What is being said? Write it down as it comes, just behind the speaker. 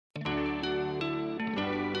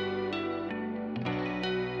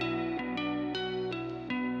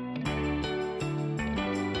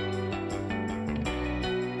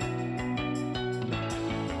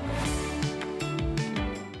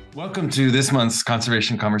Welcome to this month's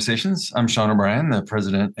Conservation Conversations. I'm Sean O'Brien, the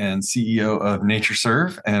president and CEO of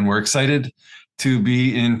NatureServe, and we're excited to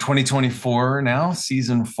be in 2024 now,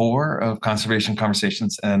 season 4 of Conservation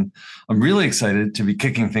Conversations. And I'm really excited to be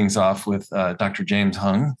kicking things off with Dr. James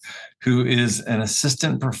Hung, who is an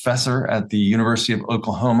assistant professor at the University of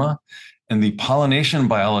Oklahoma and the pollination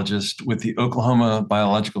biologist with the Oklahoma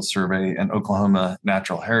Biological Survey and Oklahoma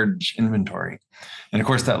Natural Heritage Inventory. And of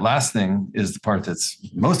course, that last thing is the part that's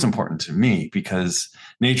most important to me because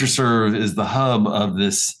NatureServe is the hub of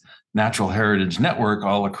this natural heritage network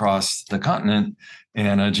all across the continent.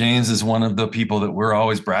 And James is one of the people that we're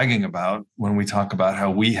always bragging about when we talk about how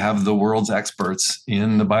we have the world's experts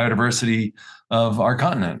in the biodiversity of our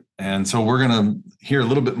continent. And so we're going to hear a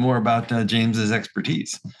little bit more about James's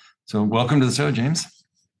expertise. So welcome to the show, James.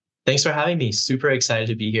 Thanks for having me. Super excited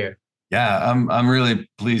to be here. Yeah, I'm really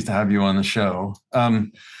pleased to have you on the show.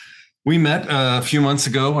 We met a few months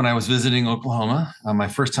ago when I was visiting Oklahoma, my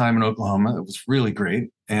first time in Oklahoma. It was really great.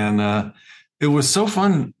 And it was so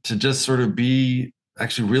fun to just sort of be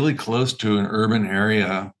actually really close to an urban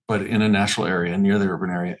area, but in a natural area near the urban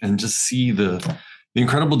area, and just see the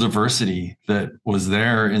incredible diversity that was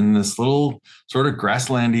there in this little sort of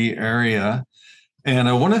grasslandy area.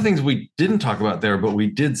 And one of the things we didn't talk about there, but we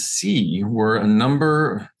did see were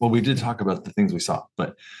we did talk about the things we saw,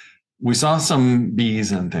 but we saw some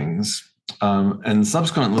bees and things. And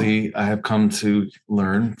subsequently, I have come to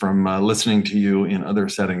learn from listening to you in other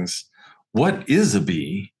settings, what is a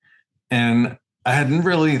bee? And I hadn't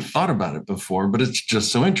really thought about it before, but it's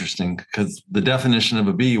just so interesting because the definition of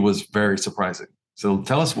a bee was very surprising. So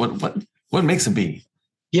tell us what makes a bee?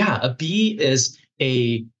 Yeah, a bee is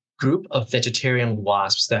a group of vegetarian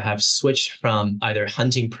wasps that have switched from either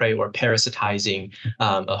hunting prey or parasitizing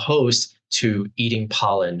a host to eating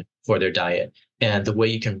pollen for their diet. And the way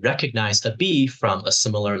you can recognize a bee from a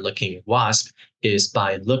similar looking wasp is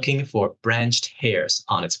by looking for branched hairs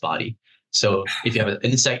on its body. So if you have an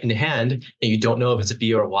insect in the hand and you don't know if it's a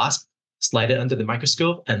bee or a wasp, slide it under the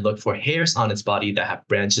microscope and look for hairs on its body that have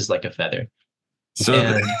branches like a feather.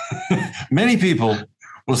 So many people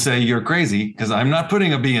will say you're crazy because I'm not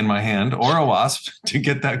putting a bee in my hand or a wasp to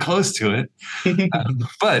get that close to it.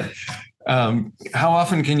 But how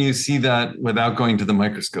often can you see that without going to the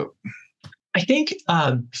microscope? I think,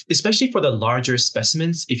 especially for the larger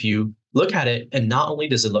specimens, if you look at it, and not only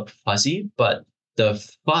does it look fuzzy, but the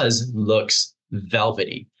fuzz looks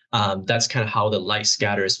velvety. That's kind of how the light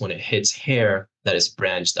scatters when it hits hair that is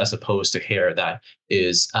branched, as opposed to hair that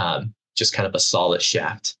is just kind of a solid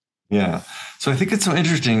shaft. Yeah. So I think it's so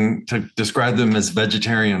interesting to describe them as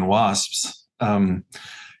vegetarian wasps,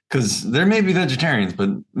 because there may be vegetarians, but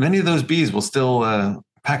many of those bees will still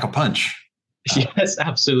pack a punch. Yes,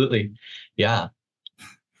 absolutely. Yeah.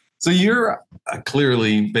 So you're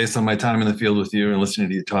clearly, based on my time in the field with you and listening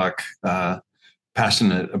to you talk,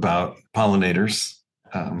 passionate about pollinators.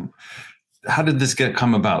 How did this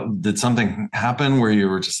come about? Did something happen where you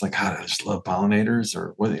were just like, God, I just love pollinators,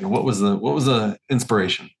 or what was the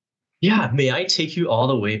inspiration? Yeah. May I take you all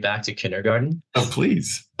the way back to kindergarten? Oh,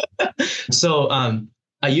 please. So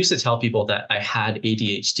I used to tell people that I had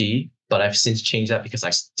ADHD, but I've since changed that because I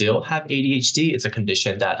still have ADHD. It's a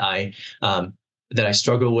condition that I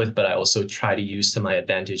struggle with, but I also try to use to my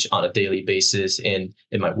advantage on a daily basis in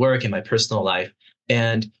my work, in my personal life.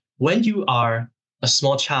 And when you are a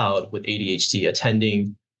small child with ADHD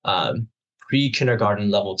attending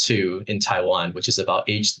pre-kindergarten level 2 in Taiwan, which is about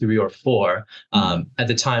age 3 or 4, at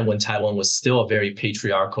the time when Taiwan was still a very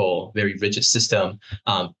patriarchal, very rigid system,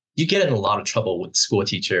 you get in a lot of trouble with school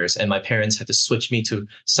teachers. And my parents had to switch me to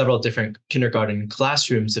several different kindergarten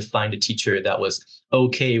classrooms to find a teacher that was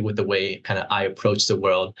okay with the way kind of I approached the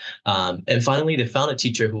world. And finally, they found a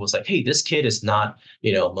teacher who was like, hey, this kid is not,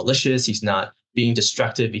 malicious. He's not being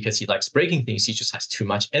destructive because he likes breaking things. He just has too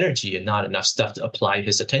much energy and not enough stuff to apply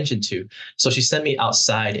his attention to. So she sent me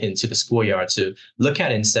outside into the schoolyard to look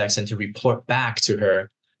at insects and to report back to her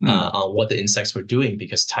on what the insects were doing,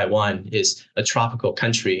 because Taiwan is a tropical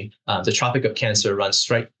country. The Tropic of Cancer runs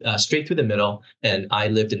straight through the middle, and I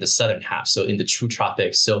lived in the southern half, so in the true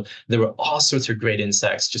tropics. So there were all sorts of great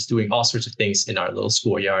insects just doing all sorts of things in our little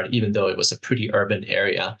schoolyard, even though it was a pretty urban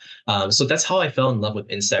area. So that's how I fell in love with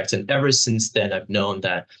insects. And ever since then, I've known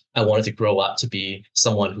that I wanted to grow up to be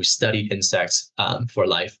someone who studied insects for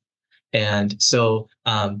life. And so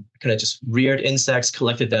kind of just reared insects,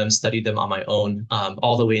 collected them, studied them on my own,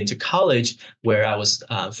 all the way into college, where I was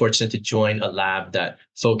fortunate to join a lab that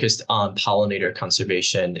focused on pollinator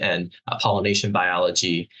conservation and pollination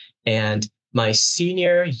biology. And my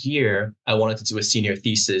senior year, I wanted to do a senior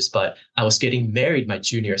thesis, but I was getting married my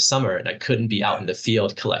junior summer and I couldn't be out in the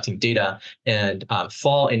field collecting data. And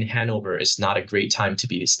fall in Hanover is not a great time to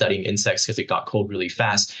be studying insects because it got cold really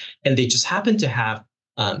fast. And they just happened to have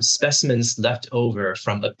specimens left over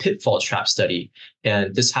from a pitfall trap study.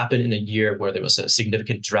 And this happened in a year where there was a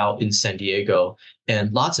significant drought in San Diego.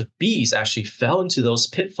 And lots of bees actually fell into those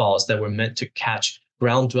pitfalls that were meant to catch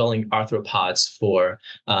ground-dwelling arthropods for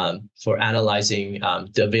analyzing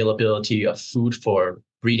the availability of food for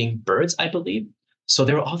breeding birds, I believe. So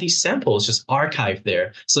there were all these samples just archived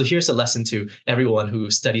there. So here's a lesson to everyone who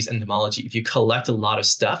studies entomology. If you collect a lot of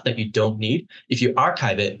stuff that you don't need, if you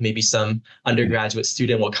archive it, maybe some undergraduate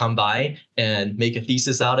student will come by and make a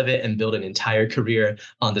thesis out of it and build an entire career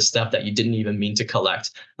on the stuff that you didn't even mean to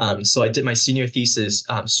collect. So I did my senior thesis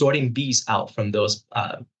sorting bees out from those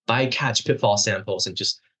bycatch pitfall samples and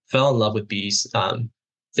just fell in love with bees.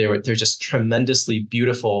 They're just tremendously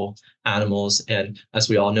beautiful animals, and as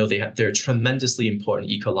we all know, they're tremendously important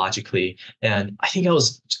ecologically. And I think I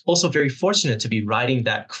was also very fortunate to be riding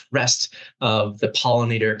that crest of the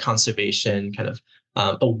pollinator conservation kind of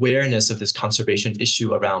awareness of this conservation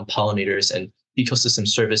issue around pollinators and ecosystem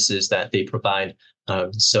services that they provide.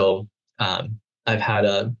 I've had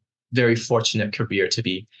a very fortunate career to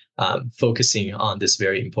be focusing on this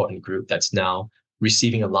very important group that's now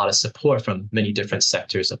receiving a lot of support from many different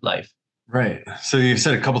sectors of life. Right. So you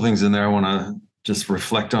said a couple things in there I want to just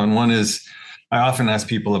reflect on. One is I often ask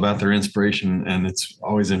people about their inspiration, and it's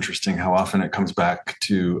always interesting how often it comes back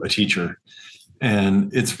to a teacher.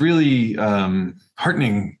 And it's really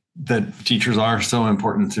heartening that teachers are so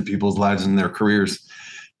important to people's lives and their careers,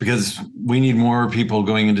 because we need more people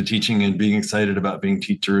going into teaching and being excited about being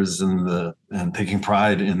teachers and taking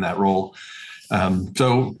pride in that role.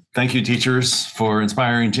 So thank you, teachers, for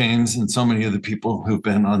inspiring James and so many of the people who've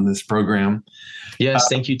been on this program. Yes,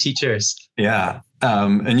 thank you, teachers. Yeah.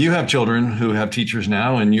 And you have children who have teachers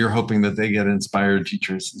now, and you're hoping that they get inspiring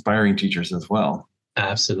teachers as well.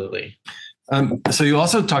 Absolutely. So you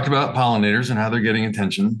also talked about pollinators and how they're getting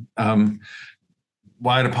attention.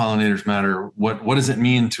 Why do pollinators matter? What does it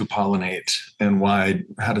mean to pollinate, and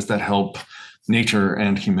how does that help nature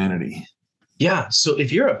and humanity? Yeah. So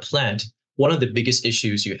if you're a plant, one of the biggest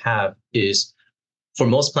issues you have is, for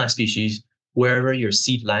most plant species, wherever your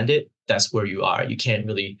seed landed, that's where you are. You can't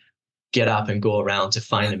really get up and go around to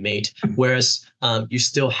find a mate. Whereas you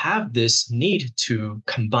still have this need to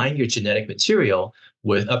combine your genetic material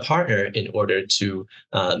with a partner in order to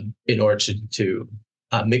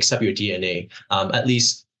mix up your DNA. At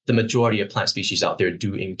least the majority of plant species out there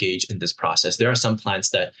do engage in this process. There are some plants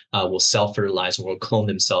that will self-fertilize or will clone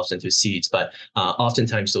themselves into seeds, but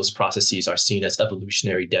oftentimes those processes are seen as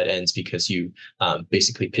evolutionary dead ends because you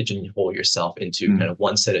basically pigeonhole yourself into kind of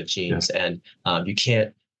one set of genes, and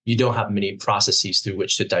you don't have many processes through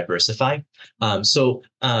which to diversify. So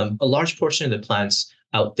a large portion of the plants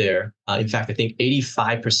out there, in fact, I think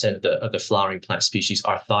 85% of the flowering plant species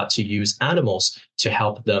are thought to use animals to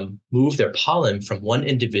help them move their pollen from one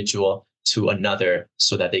individual to another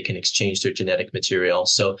so that they can exchange their genetic material.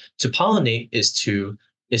 So to pollinate is to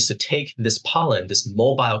take this pollen, this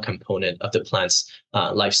mobile component of the plant's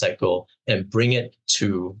life cycle, and bring it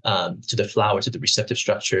to the flower, to the receptive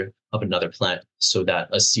structure of another plant, so that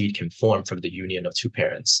a seed can form from the union of two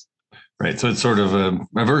parents. Right. So it's sort of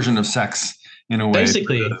a version of sex in a way.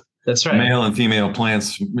 Basically, that's right. Male and female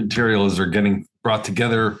plants materials are getting brought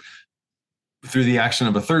together through the action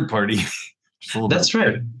of a third party. That's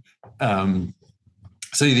right.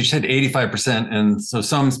 So you said 85%, and so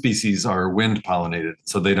some species are wind pollinated,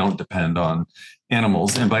 so they don't depend on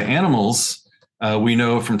animals. And by animals, we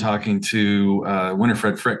know from talking to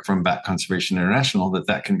Winifred Frick from Bat Conservation International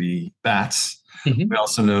that can be bats. Mm-hmm. We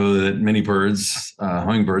also know that many birds,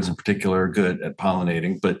 hummingbirds in particular, are good at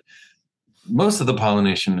pollinating, but most of the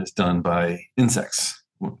pollination is done by insects,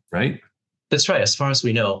 right? That's right. As far as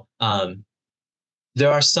we know,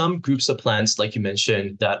 there are some groups of plants, like you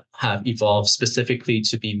mentioned, that have evolved specifically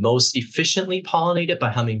to be most efficiently pollinated by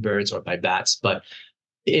hummingbirds or by bats. But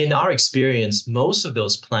in our experience, most of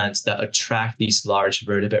those plants that attract these large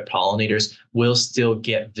vertebrate pollinators will still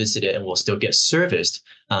get visited and will still get serviced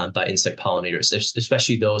by insect pollinators,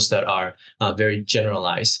 especially those that are very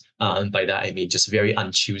generalized. And by that, I mean just very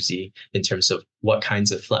unchoosy in terms of what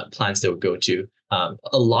kinds of plants they would go to. A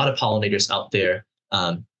lot of pollinators out there,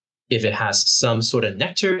 if it has some sort of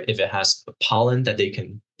nectar, if it has pollen that they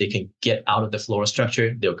can get out of the floral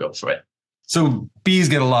structure, they'll go for it. So bees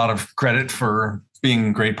get a lot of credit for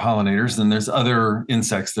being great pollinators, then there's other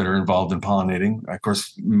insects that are involved in pollinating. Of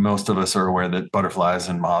course, most of us are aware that butterflies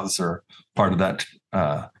and moths are part of that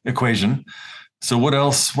equation. So what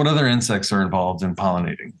else? What other insects are involved in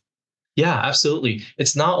pollinating? Yeah, absolutely.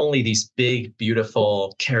 It's not only these big,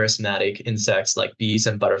 beautiful, charismatic insects like bees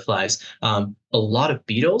and butterflies. A lot of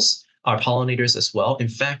beetles are pollinators as well. In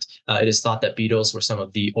fact, it is thought that beetles were some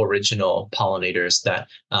of the original pollinators that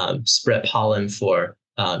spread pollen for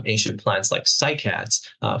ancient plants like cycads,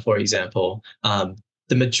 for example.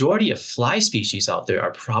 The majority of fly species out there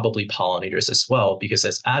are probably pollinators as well, because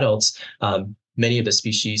as adults, many of the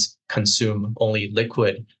species consume only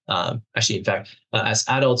liquid. Actually, in fact, as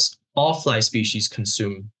adults, all fly species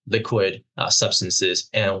consume liquid substances.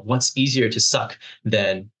 And what's easier to suck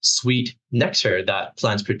than sweet nectar that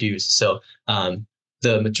plants produce? So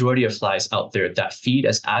the majority of flies out there that feed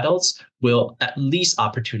as adults will at least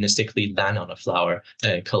opportunistically land on a flower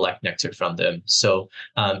and collect nectar from them. So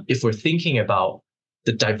if we're thinking about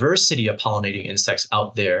the diversity of pollinating insects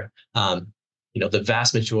out there, the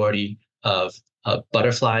vast majority of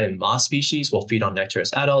butterfly and moth species will feed on nectar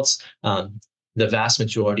as adults. The vast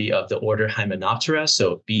majority of the order Hymenoptera,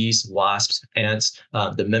 so bees, wasps, ants,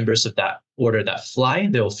 the members of that order that fly,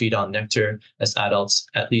 they will feed on nectar as adults,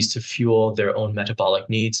 at least to fuel their own metabolic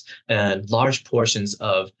needs, and large portions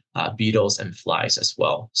of beetles and flies as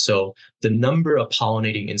well. So the number of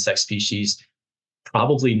pollinating insect species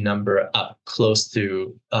probably number up close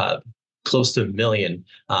to a million,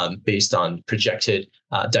 based on projected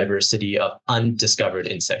diversity of undiscovered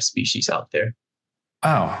insect species out there.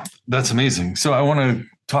 Wow, that's amazing. So I want to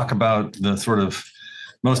talk about the sort of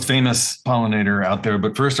most famous pollinator out there.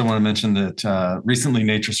 But first, I want to mention that recently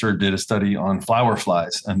NatureServe did a study on flower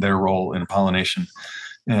flies and their role in pollination.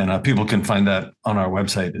 And people can find that on our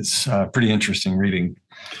website. It's pretty interesting reading.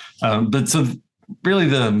 But so really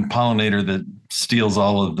the pollinator that steals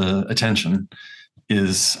all of the attention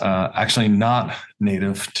is actually not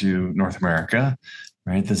native to North America,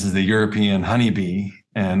 right? This is the European honeybee.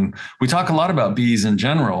 And we talk a lot about bees in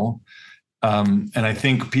general. And I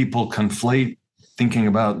think people conflate thinking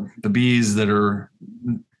about the bees that are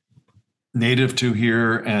native to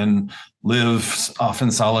here and live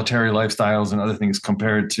often solitary lifestyles and other things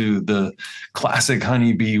compared to the classic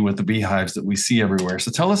honeybee with the beehives that we see everywhere.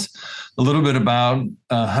 So tell us a little bit about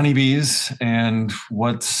honeybees and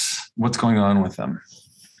what's going on with them.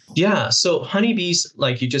 Yeah, so honeybees,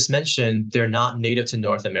 like you just mentioned, they're not native to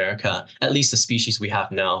North America, at least the species we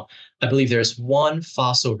have now. I believe there's one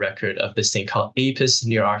fossil record of this thing called Apis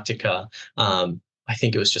neararctica. I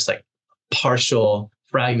think it was just like partial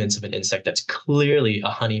fragments of an insect that's clearly a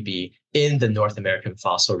honeybee in the North American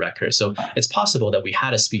fossil record. So it's possible that we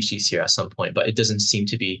had a species here at some point, but it doesn't seem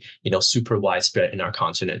to be, super widespread in our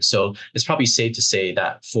continent. So it's probably safe to say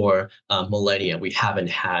that for millennia, we haven't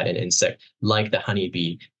had an insect like the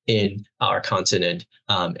honeybee in our continent.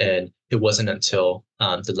 And it wasn't until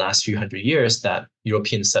the last few hundred years that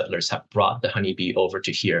European settlers have brought the honeybee over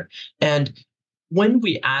to here. And when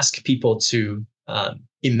we ask people to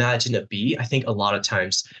imagine a bee, I think a lot of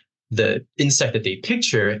times the insect that they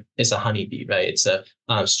picture is a honeybee, right? It's a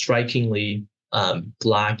strikingly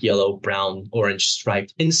black, yellow, brown, orange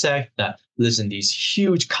striped insect that lives in these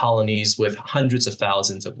huge colonies with hundreds of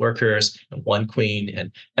thousands of workers and one queen,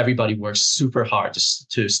 and everybody works super hard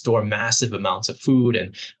to store massive amounts of food,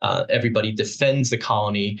 and everybody defends the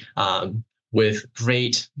colony with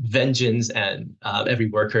great vengeance, and every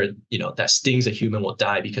worker that stings a human will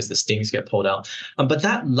die because the stings get pulled out. But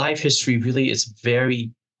that life history really is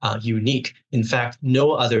very unique. In fact,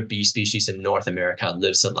 no other bee species in North America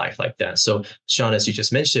lives a life like that. So, Sean, as you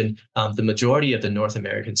just mentioned, the majority of the North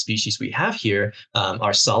American species we have here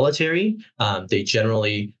are solitary. They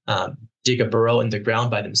generally dig a burrow in the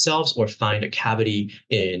ground by themselves or find a cavity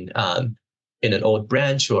in an old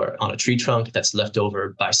branch or on a tree trunk that's left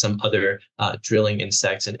over by some other drilling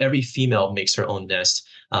insects. And every female makes her own nest.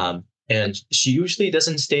 And she usually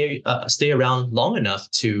doesn't stay around long enough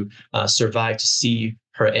to survive to see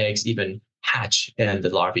her eggs even hatch and the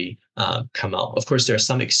larvae come out. Of course, there are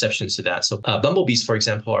some exceptions to that. So bumblebees, for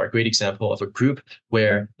example, are a great example of a group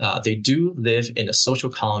where they do live in a social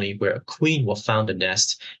colony where a queen will found a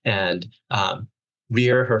nest and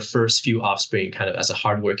rear her first few offspring kind of as a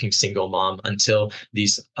hardworking single mom until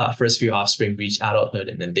these first few offspring reach adulthood,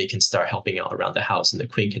 and then they can start helping out around the house, and the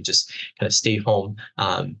queen can just kind of stay home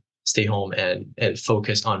and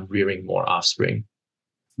focus on rearing more offspring.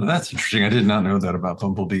 Well, that's interesting. I did not know that about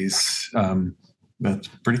bumblebees. That's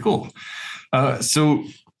pretty cool. So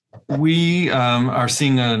we are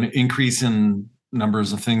seeing an increase in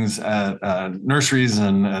numbers of things at nurseries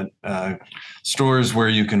and at stores where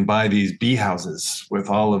you can buy these bee houses with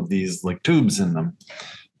all of these like tubes in them.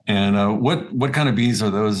 And what kind of bees are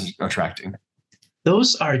those attracting?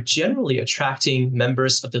 Those are generally attracting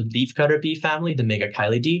members of the leafcutter bee family, the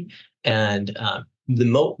Megachilidae, and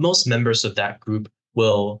most members of that group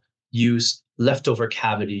will use leftover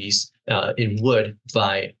cavities in wood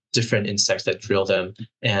by different insects that drill them.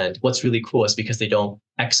 And what's really cool is because they don't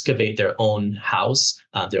excavate their own house,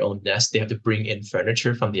 their own nest, they have to bring in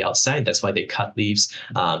furniture from the outside. That's why they cut leaves.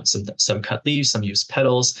 Some cut leaves, some use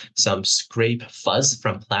petals, some scrape fuzz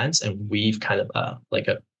from plants and weave kind of like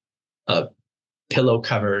a pillow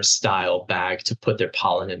cover style bag to put their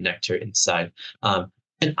pollen and nectar inside.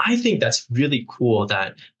 And I think that's really cool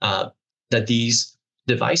that that these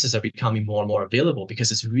devices are becoming more and more available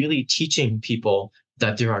because it's really teaching people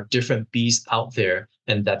that there are different bees out there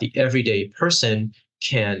and that the everyday person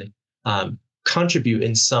can contribute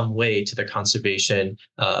in some way to the conservation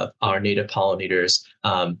of our native pollinators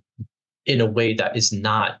in a way that is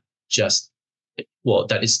not just, well,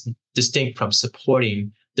 that is distinct from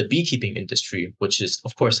supporting the beekeeping industry, which is,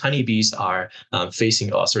 of course, honeybees are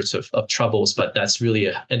facing all sorts of troubles, but that's really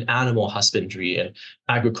an animal husbandry and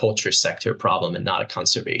agriculture sector problem and not a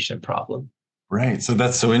conservation problem. Right. So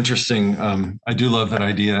that's so interesting. I do love that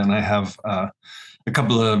idea, and I have a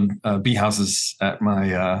couple of bee houses at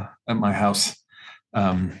my house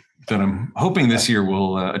that I'm hoping this year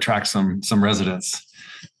will attract some residents.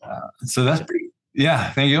 So that's pretty. Yeah.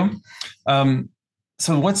 Thank you.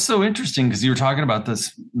 So what's so interesting, because you were talking about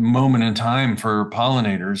this moment in time for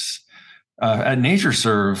pollinators, at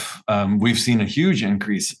NatureServe, we've seen a huge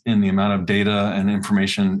increase in the amount of data and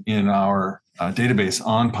information in our database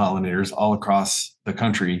on pollinators all across the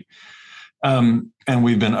country. And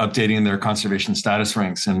we've been updating their conservation status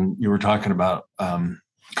ranks. And you were talking about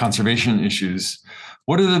conservation issues.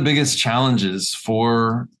 What are the biggest challenges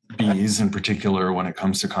for bees in particular when it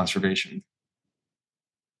comes to conservation?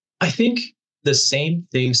 I think the same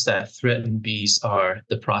things that threaten bees are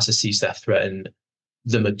the processes that threaten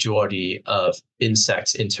the majority of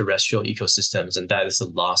insects in terrestrial ecosystems, and that is the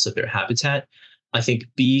loss of their habitat. I think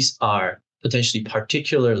bees are potentially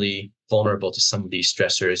particularly vulnerable to some of these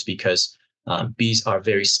stressors because bees are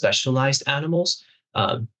very specialized animals.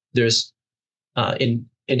 There's in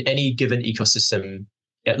any given ecosystem,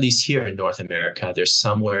 at least here in North America, there's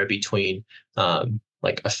somewhere between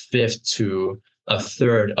like a fifth to a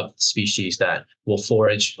third of species that will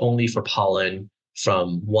forage only for pollen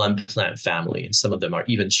from one plant family. And some of them are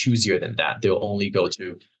even choosier than that. They'll only go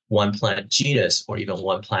to one plant genus or even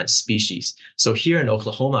one plant species. So here in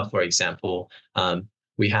Oklahoma, for example,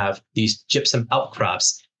 we have these gypsum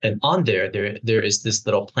outcrops. And on there is this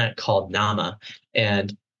little plant called Nama.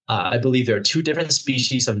 And I believe there are two different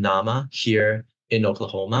species of Nama here in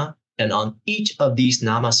Oklahoma. And on each of these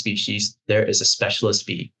Nama species, there is a specialist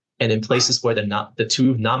bee. And in places where the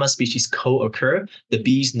two Nama species co-occur, the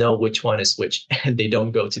bees know which one is which, and they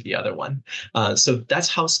don't go to the other one. So that's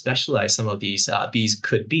how specialized some of these bees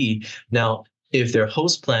could be. Now, if their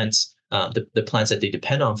host plants, the plants that they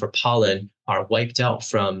depend on for pollen, are wiped out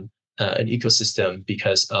from an ecosystem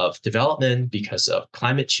because of development, because of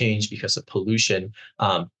climate change, because of pollution,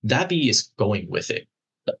 that bee is going with it,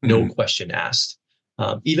 no question asked.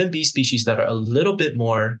 Even bee species that are a little bit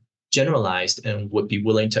more generalized and would be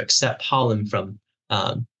willing to accept pollen from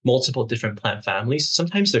multiple different plant families,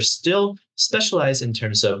 sometimes they're still specialized in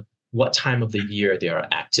terms of what time of the year they are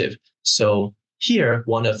active. So here,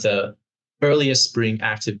 one of the earliest spring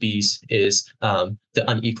active bees is the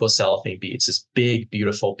unequal cellophane bee. It's this big,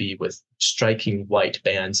 beautiful bee with striking white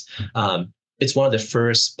bands. It's one of the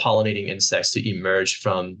first pollinating insects to emerge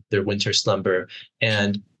from their winter slumber.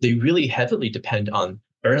 And they really heavily depend on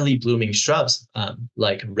early blooming shrubs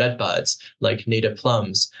like redbuds, like native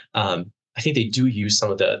plums. I think they do use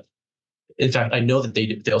some of the, in fact, I know that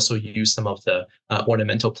they also use some of the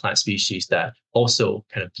ornamental plant species that also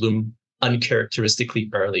kind of bloom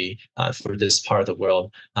uncharacteristically early for this part of the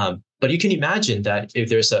world. But you can imagine that if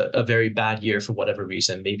there's a very bad year for whatever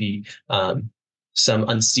reason, maybe some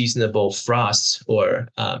unseasonable frosts or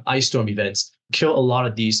ice storm events kill a lot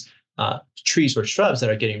of these trees or shrubs that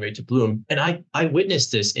are getting ready to bloom. And I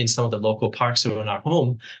witnessed this in some of the local parks around our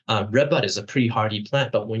home. Redbud is a pretty hardy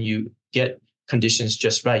plant, but when you get conditions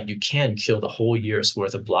just right, you can kill the whole year's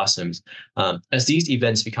worth of blossoms. As these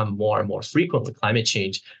events become more and more frequent with climate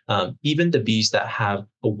change, even the bees that have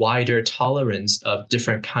a wider tolerance of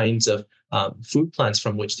different kinds of food plants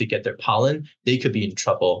from which to get their pollen, they could be in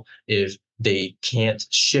trouble if they can't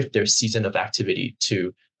shift their season of activity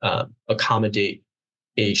to accommodate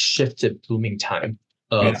a shifted blooming time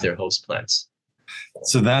of their host plants.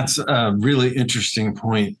 So that's a really interesting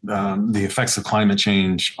point. The effects of climate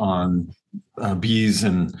change on bees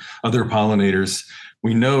and other pollinators.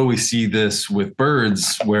 We see this with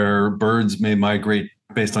birds, where birds may migrate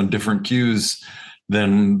based on different cues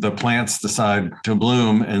than the plants decide to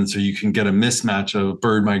bloom. And so you can get a mismatch of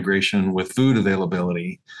bird migration with food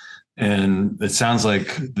availability. And it sounds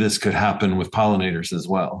like this could happen with pollinators as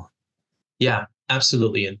well. Yeah,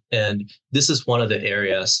 absolutely. And this is one of the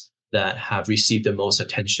areas that have received the most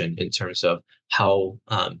attention in terms of how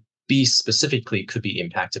bees specifically could be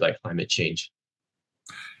impacted by climate change.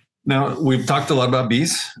 Now, we've talked a lot about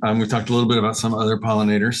bees. We've talked a little bit about some other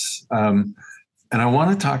pollinators. And I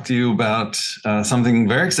want to talk to you about something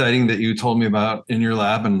very exciting that you told me about in your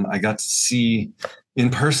lab, and I got to see in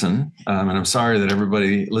person. And I'm sorry that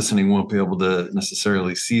everybody listening won't be able to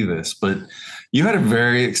necessarily see this, but you had a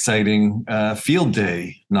very exciting field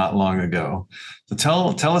day not long ago. So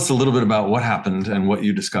tell us a little bit about what happened and what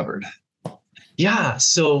you discovered. Yeah,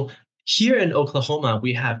 so here in Oklahoma,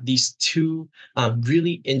 we have these two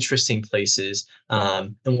really interesting places.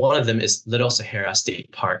 And one of them is Little Sahara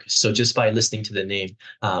State Park. So just by listening to the name,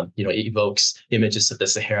 it evokes images of the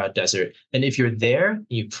Sahara Desert. And if you're there,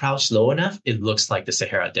 you crouch low enough, it looks like the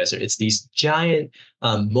Sahara Desert. It's these giant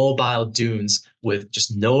mobile dunes with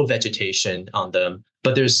just no vegetation on them.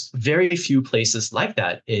 But there's very few places like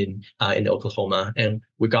that in Oklahoma. And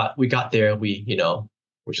we got there,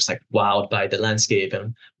 we're just like wowed by the landscape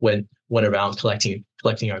and went around collecting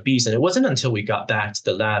our bees. And it wasn't until we got back to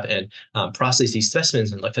the lab and processed these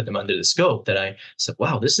specimens and looked at them under the scope that I said,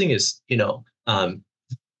 wow, this thing is,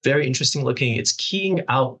 very interesting looking. It's keying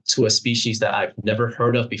out to a species that I've never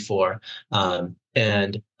heard of before. I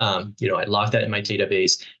logged that in my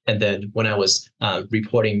database. And then when I was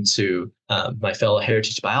reporting to my fellow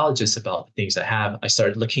heritage biologists about the things I have, I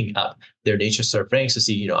started looking up their NatureServe ranks to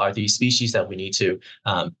see, are these species that we need to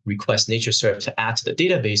request NatureServe to add to the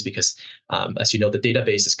database? Because as you know, the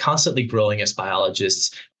database is constantly growing as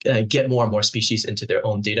biologists get more and more species into their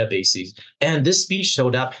own databases. And this species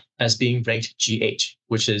showed up as being ranked GH,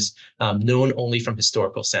 which is known only from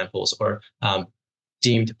historical samples or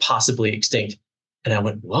deemed possibly extinct. And I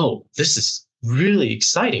went, whoa, this is really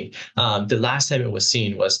exciting. The last time it was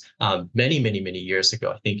seen was many, many, many years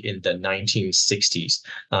ago, I think in the 1960s.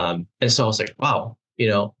 And so I was like, wow,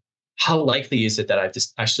 how likely is it that I've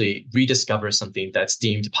just actually rediscovered something that's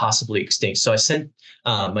deemed possibly extinct? So I sent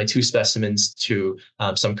my two specimens to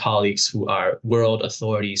some colleagues who are world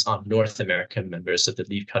authorities on North American members of the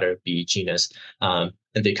leafcutter bee genus. And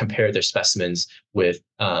they compared their specimens with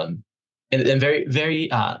and very, very,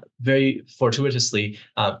 very fortuitously,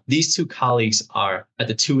 these two colleagues are at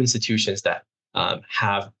the two institutions that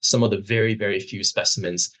have some of the very, very few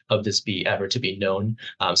specimens of this bee ever to be known.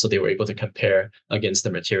 So they were able to compare against the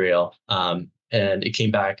material. And it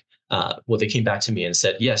came back, they came back to me and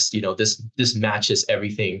said, yes, this matches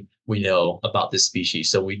everything we know about this species.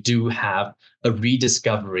 So we do have a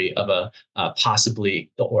rediscovery of a possibly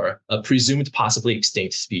or a presumed possibly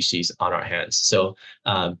extinct species on our hands. So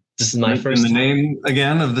this is my first. And the name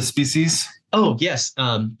again of the species? Oh, yes.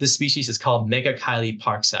 This species is called Megachile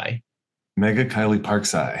parksi. Megachile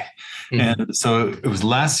parksi. Mm-hmm. And so it was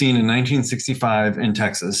last seen in 1965 in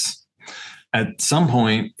Texas. At some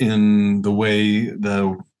point in the way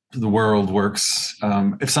the world works,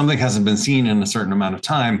 if something hasn't been seen in a certain amount of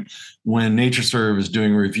time, when NatureServe is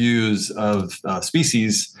doing reviews of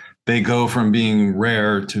species, they go from being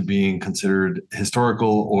rare to being considered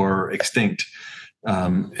historical or extinct.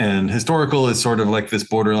 And historical is sort of like this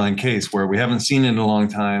borderline case where we haven't seen it in a long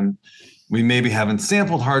time. We maybe haven't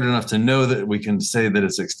sampled hard enough to know that we can say that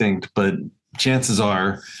it's extinct, but chances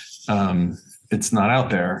are it's not out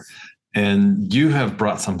there. And you have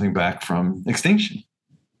brought something back from extinction.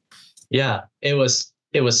 Yeah, it was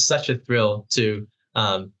such a thrill to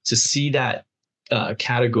see that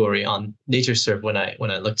category on NatureServe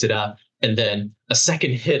when I looked it up, and then a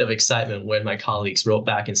second hit of excitement when my colleagues wrote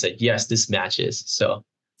back and said, yes, this matches. So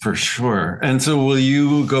for sure. And so will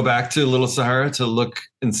you go back to Little Sahara to look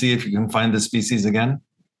and see if you can find the species again?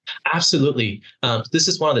 Absolutely. This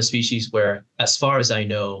is one of the species where, as far as I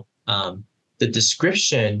know, the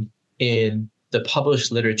description in the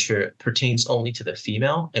published literature pertains only to the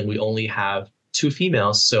female, and we only have two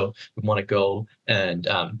females. So we want to go and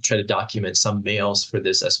try to document some males for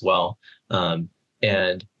this as well.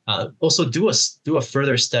 And also do a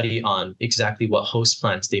further study on exactly what host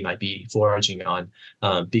plants they might be foraging on,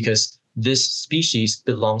 because this species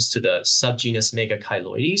belongs to the subgenus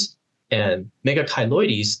Megacheiloides, and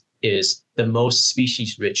Megacheiloides is the most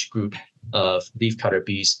species-rich group of leafcutter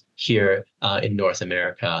bees here in North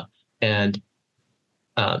America. And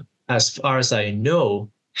as far as I know,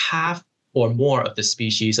 half or more of the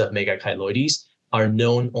species of Megachiloides are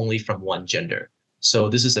known only from one gender. So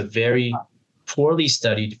this is a very poorly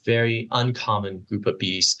studied, very uncommon group of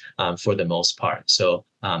bees for the most part. So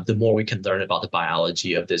the more we can learn about the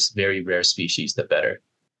biology of this very rare species, the better.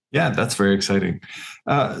 Yeah, that's very exciting.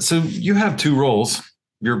 So you have two roles.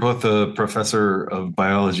 You're both a professor of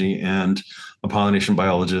biology and a pollination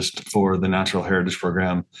biologist for the Natural Heritage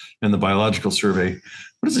Program and the Biological Survey.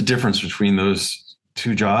 What is the difference between those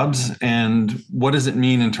two jobs, and what does it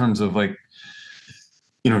mean in terms of like,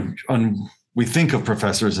 we think of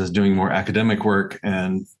professors as doing more academic work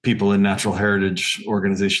and people in natural heritage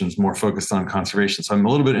organizations more focused on conservation. So I'm a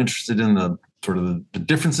little bit interested in the sort of the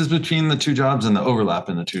differences between the two jobs and the overlap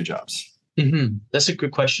in the two jobs. That's a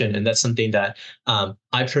good question. And that's something that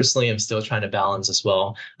I personally am still trying to balance as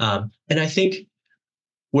well. And I think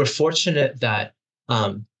we're fortunate that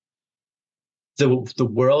the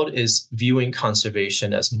world is viewing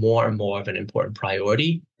conservation as more and more of an important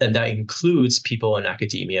priority, and that includes people in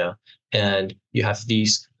academia. And you have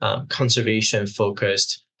these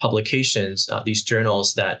conservation-focused publications, these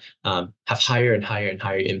journals that have higher and higher and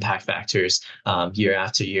higher impact factors year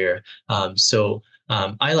after year. So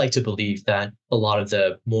I like to believe that a lot of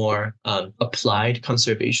the more applied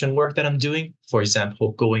conservation work that I'm doing, for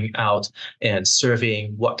example, going out and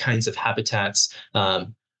surveying what kinds of habitats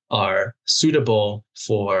are suitable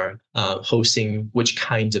for hosting which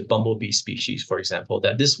kinds of bumblebee species, for example,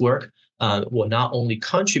 that this work will not only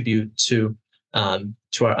contribute to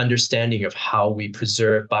our understanding of how we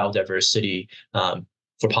preserve biodiversity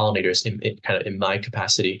for pollinators in my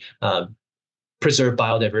capacity, preserve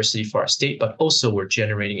biodiversity for our state, but also we're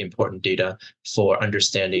generating important data for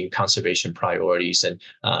understanding conservation priorities and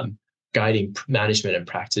guiding management and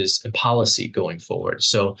practice and policy going forward.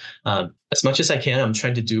 So as much as I can, I'm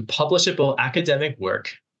trying to do publishable academic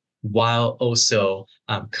work while also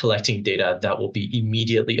collecting data that will be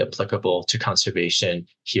immediately applicable to conservation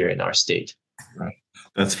here in our state. Right.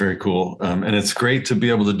 That's very cool. And it's great to be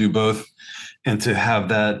able to do both and to have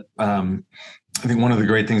that. I think one of the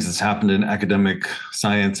great things that's happened in academic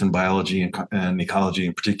science and biology and ecology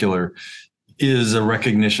in particular is a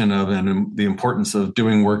recognition of and the importance of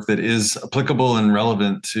doing work that is applicable and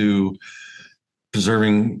relevant to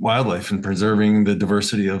preserving wildlife and preserving the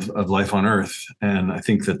diversity of life on Earth. And I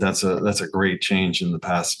think that's a great change in the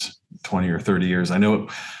past 20 or 30 years. I know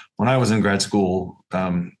when I was in grad school,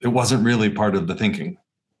 it wasn't really part of the thinking.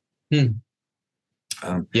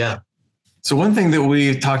 Yeah. So one thing that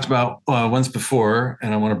we talked about once before,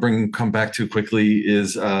 and I want to come back to quickly,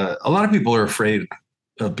 is a lot of people are afraid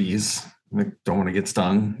of bees. They don't want to get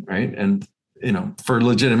stung, right? And for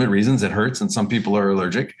legitimate reasons, it hurts, and some people are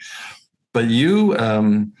allergic. But you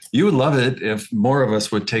would love it if more of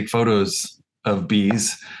us would take photos of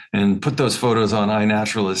bees and put those photos on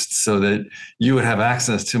iNaturalist so that you would have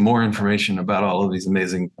access to more information about all of these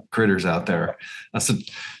amazing critters out there. So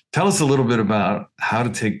tell us a little bit about how to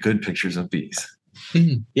take good pictures of bees.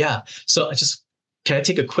 Yeah. So can I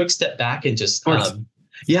take a quick step back and just,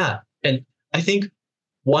 And I think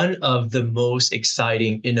one of the most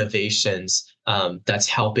exciting innovations that's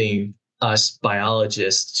helping us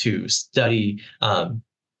biologists to study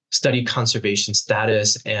conservation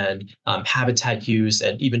status and habitat use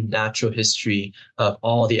and even natural history of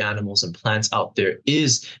all the animals and plants out there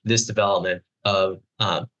is this development of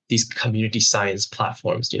these community science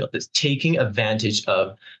platforms, this taking advantage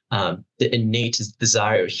of the innate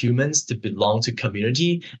desire of humans to belong to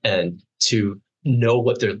community and to know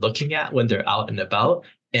what they're looking at when they're out and about,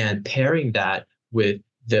 and pairing that with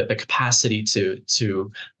the capacity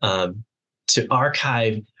to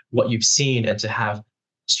archive what you've seen and to have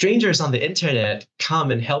strangers on the internet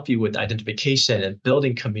come and help you with identification and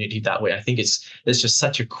building community that way. I think it's just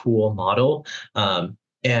such a cool model.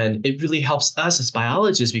 And it really helps us as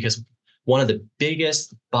biologists, because one of the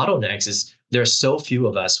biggest bottlenecks is there are so few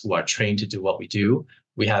of us who are trained to do what we do.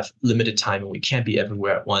 We have limited time and we can't be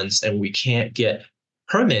everywhere at once, and we can't get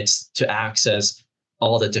permits to access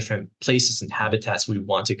all the different places and habitats we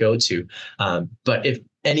want to go to. But if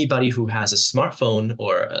anybody who has a smartphone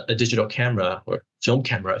or a digital camera or film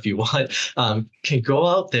camera, if you want, can go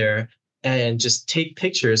out there and just take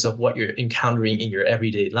pictures of what you're encountering in your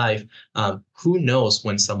everyday life, who knows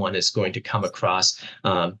when someone is going to come across,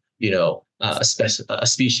 a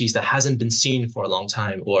species that hasn't been seen for a long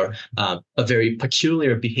time, or a very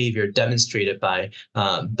peculiar behavior demonstrated by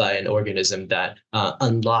an organism that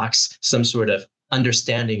unlocks some sort of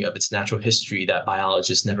understanding of its natural history that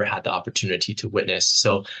biologists never had the opportunity to witness.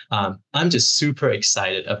 So I'm just super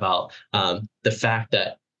excited about the fact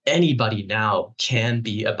that anybody now can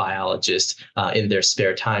be a biologist in their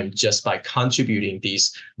spare time just by contributing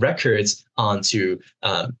these records onto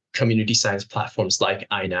community science platforms like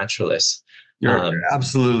iNaturalist. You're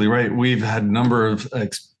absolutely right. We've had a number of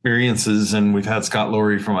experiences, and we've had Scott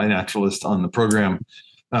Lowry from iNaturalist on the program,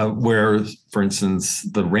 where, for instance,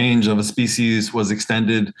 the range of a species was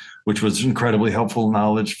extended, which was incredibly helpful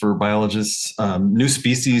knowledge for biologists. New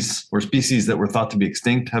species or species that were thought to be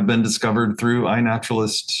extinct have been discovered through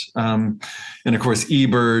iNaturalist. And of course,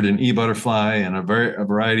 eBird and eButterfly and a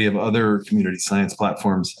variety of other community science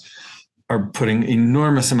platforms are putting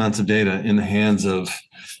enormous amounts of data in the hands of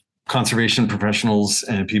conservation professionals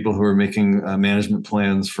and people who are making management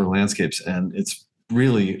plans for landscapes. And it's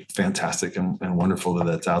really fantastic and wonderful that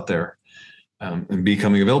that's out there and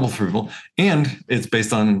becoming available for people. And it's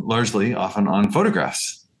based on largely often on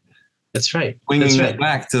photographs. That's right. Bringing it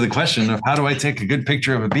back to the question of how do I take a good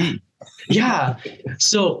picture of a bee? Yeah.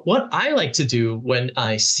 So what I like to do when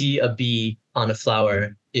I see a bee on a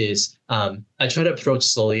flower is I try to approach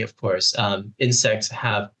slowly, of course. Insects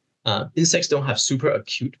don't have super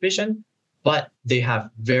acute vision, but they have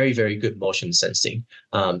very, very good motion sensing.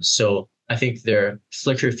 So I think their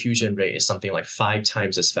flicker fusion rate is something like 5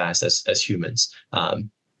 times as fast as humans on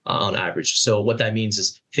average. So what that means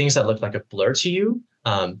is things that look like a blur to you,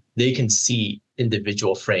 they can see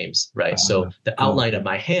individual frames, right? So the outline of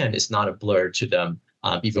my hand is not a blur to them,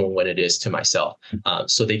 even when it is to myself.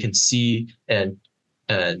 So they can see and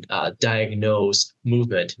diagnose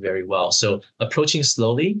movement very well. So approaching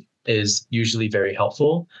slowly is usually very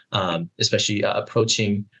helpful, especially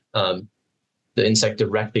approaching the insect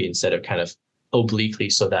directly instead of kind of obliquely,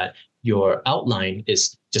 so that your outline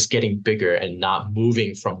is just getting bigger and not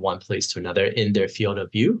moving from one place to another in their field of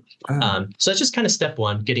view. So that's just kind of step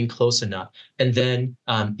one, getting close enough. And then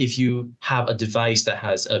if you have a device that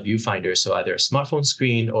has a viewfinder, so either a smartphone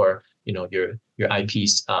screen or your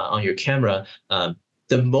eyepiece on your camera,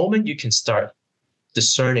 the moment you can start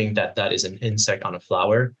discerning that that is an insect on a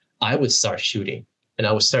flower, I would start shooting. And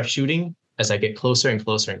I would start shooting as I get closer and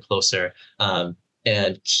closer and closer,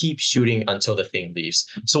 and keep shooting until the thing leaves.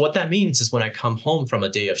 So what that means is when I come home from a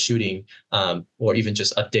day of shooting, or even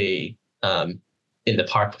just a day in the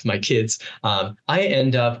park with my kids, I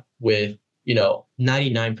end up with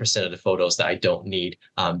 99% of the photos that I don't need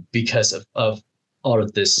because of all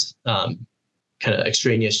of this kind of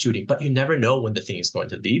extraneous shooting. But you never know when the thing is going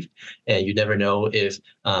to leave, and you never know if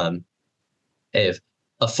a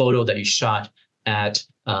photo that you shot at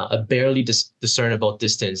a barely discernible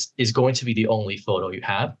distance is going to be the only photo you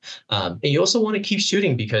have. And you also want to keep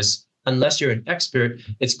shooting, because unless you're an expert,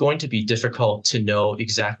 it's going to be difficult to know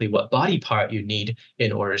exactly what body part you need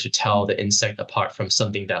in order to tell the insect apart from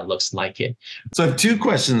something that looks like it. So I have 2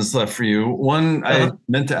 questions left for you. One I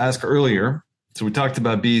meant to ask earlier. So we talked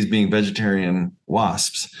about bees being vegetarian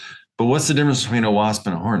wasps, but what's the difference between a wasp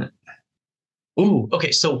and a hornet? Ooh,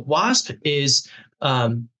 okay. So wasp is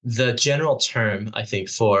the general term, I think,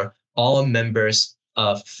 for all members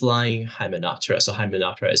of flying Hymenoptera. So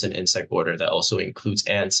Hymenoptera is an insect order that also includes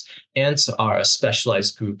ants. Ants are a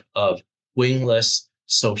specialized group of wingless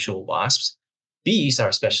social wasps. Bees are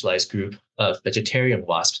a specialized group of vegetarian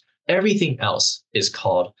wasps. Everything else is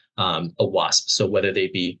called a wasp. So whether they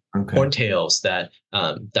be horntails that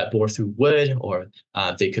bore through wood, or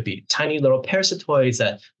they could be tiny little parasitoids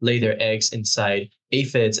that lay their eggs inside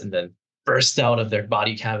aphids and then burst out of their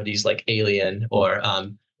body cavities like alien, or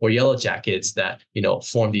yellow jackets that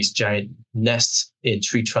form these giant nests in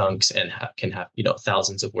tree trunks and can have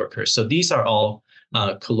thousands of workers. So these are all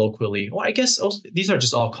colloquially, or I guess also, these are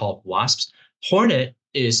just all called wasps. Hornet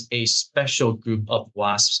is a special group of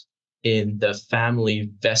wasps in the family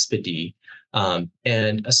Vespidae.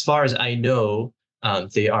 And as far as I know,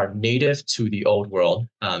 they are native to the Old World,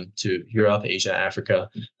 to Europe, Asia, Africa,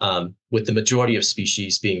 with the majority of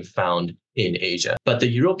species being found in Asia. But the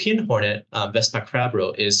European hornet, Vespa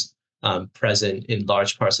crabro, is present in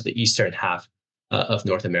large parts of the eastern half of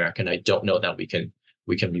North America, and I don't know that we can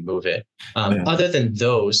remove it. Other than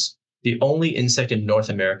those, the only insect in North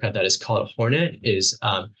America that is called a hornet is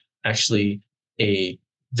actually a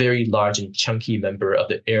very large and chunky member of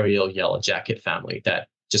the aerial yellow jacket family that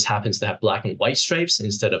just happens to have black and white stripes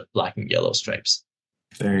instead of black and yellow stripes.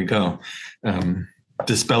 There you go.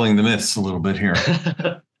 Dispelling the myths a little bit here.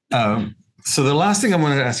 So the last thing I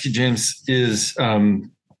wanted to ask you, James, is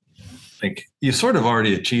you sort of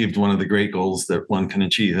already achieved one of the great goals that one can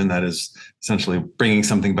achieve, and that is essentially bringing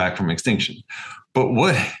something back from extinction. But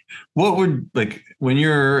what would, when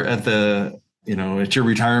you're at at your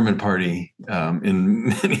retirement party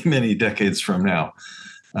in many, many decades from now,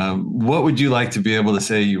 what would you like to be able to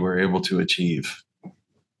say you were able to achieve?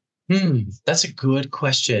 That's a good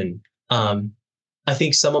question. Um, I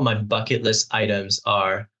think some of my bucket list items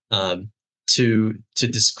are to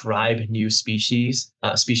describe new species,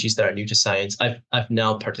 species that are new to science. I've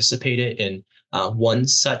now participated in one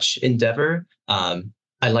such endeavor.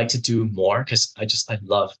 I like to do more because I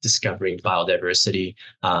love discovering biodiversity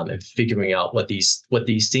and figuring out what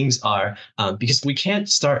these things are, because we can't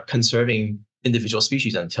start conserving individual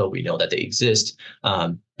species until we know that they exist,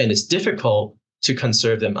 and it's difficult to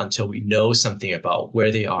conserve them until we know something about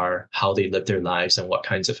where they are, how they live their lives, and what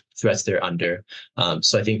kinds of threats they're under.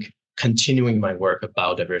 So I think continuing my work of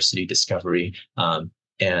biodiversity discovery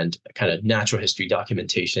and kind of natural history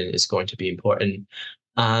documentation is going to be important.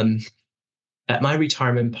 Um, at my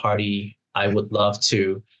retirement party, I would love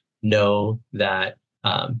to know that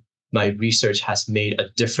my research has made a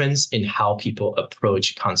difference in how people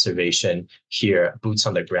approach conservation here, boots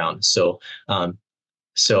on the ground. So,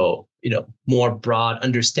 more broad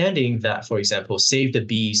understanding that, for example, save the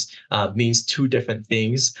bees means two different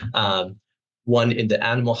things, one in the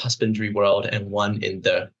animal husbandry world and one in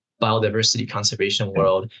the biodiversity conservation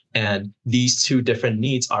world. And these two different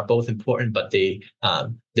needs are both important, but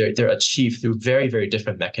they're achieved through very, very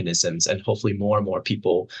different mechanisms. And hopefully more and more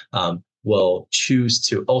people will choose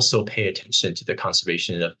to also pay attention to the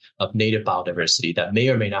conservation of native biodiversity that may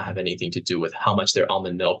or may not have anything to do with how much their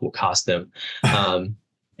almond milk will cost them.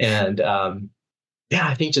 Yeah,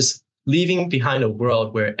 I think just leaving behind a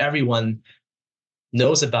world where everyone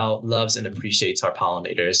knows about, loves, and appreciates our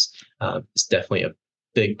pollinators is definitely a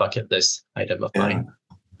big bucket list item of mine.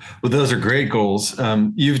 Well, those are great goals.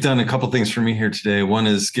 You've done a couple things for me here today. One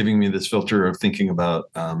is giving me this filter of thinking about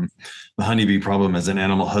the honeybee problem as an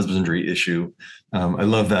animal husbandry issue. I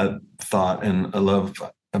love that thought, and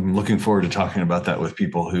I'm looking forward to talking about that with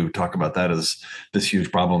people who talk about that as this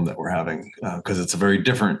huge problem that we're having, because it's very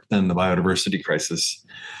different than the biodiversity crisis.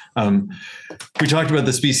 We talked about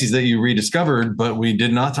the species that you rediscovered, but we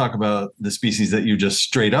did not talk about the species that you just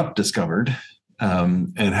straight up discovered,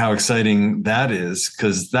 and how exciting that is,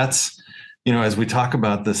 because that's, as we talk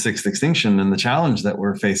about the sixth extinction and the challenge that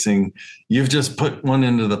we're facing, you've just put one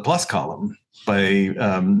into the plus column by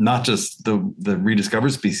not just the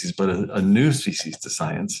rediscovered species, but a new species to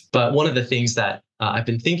science. But one of the things that I've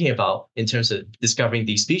been thinking about in terms of discovering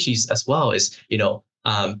these species as well is,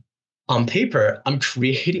 on paper, I'm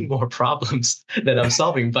creating more problems than I'm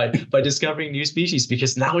solving by discovering new species,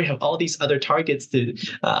 because now we have all these other targets to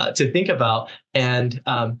think about. And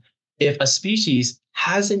if a species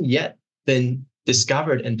hasn't yet been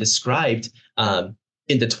discovered and described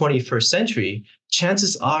in the 21st century,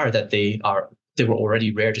 chances are that they were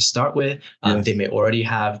already rare to start with. Yes. They may already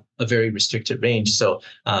have a very restricted range. So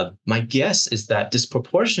my guess is that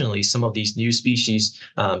disproportionately, some of these new species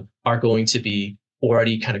are going to be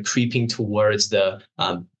already kind of creeping towards the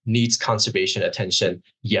needs conservation attention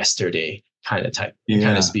yesterday kind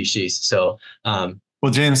of species. So,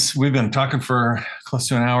 well, James, we've been talking for close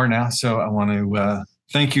to an hour now, so I want to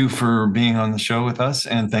thank you for being on the show with us,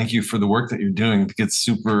 and thank you for the work that you're doing. It's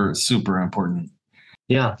super, super important.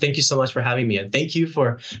 Yeah, thank you so much for having me, and thank you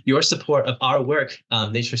for your support of our work,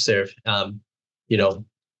 NatureServe.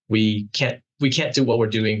 We can't do what we're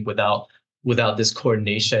doing without this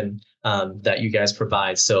coordination that you guys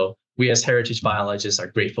provide. So we as heritage biologists are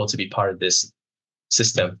grateful to be part of this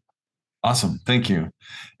system. Awesome. Thank you.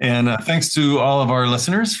 And thanks to all of our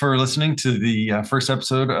listeners for listening to the first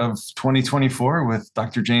episode of 2024 with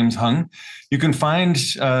Dr. James Hung. You can find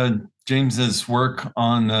James's work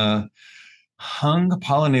on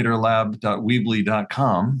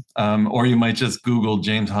hungpollinatorlab.weebly.com, or you might just Google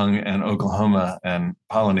James Hung and Oklahoma and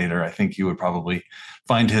pollinator. I think you would probably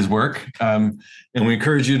find his work. And we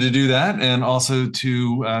encourage you to do that, and also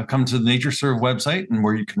to come to the NatureServe website, and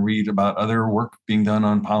where you can read about other work being done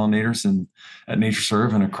on pollinators and at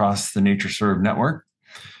NatureServe and across the NatureServe network.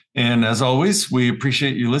 And as always, we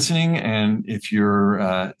appreciate you listening. And if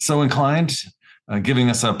you're so inclined, giving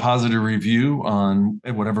us a positive review on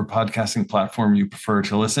whatever podcasting platform you prefer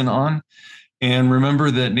to listen on. And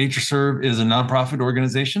remember that NatureServe is a nonprofit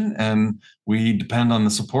organization, and we depend on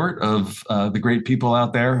the support of the great people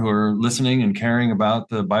out there who are listening and caring about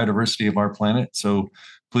the biodiversity of our planet. So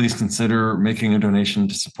please consider making a donation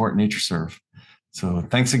to support NatureServe. So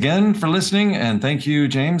thanks again for listening, and thank you,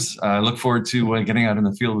 James. I look forward to getting out in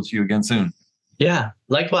the field with you again soon. Yeah,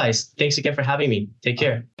 likewise. Thanks again for having me. Take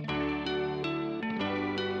care.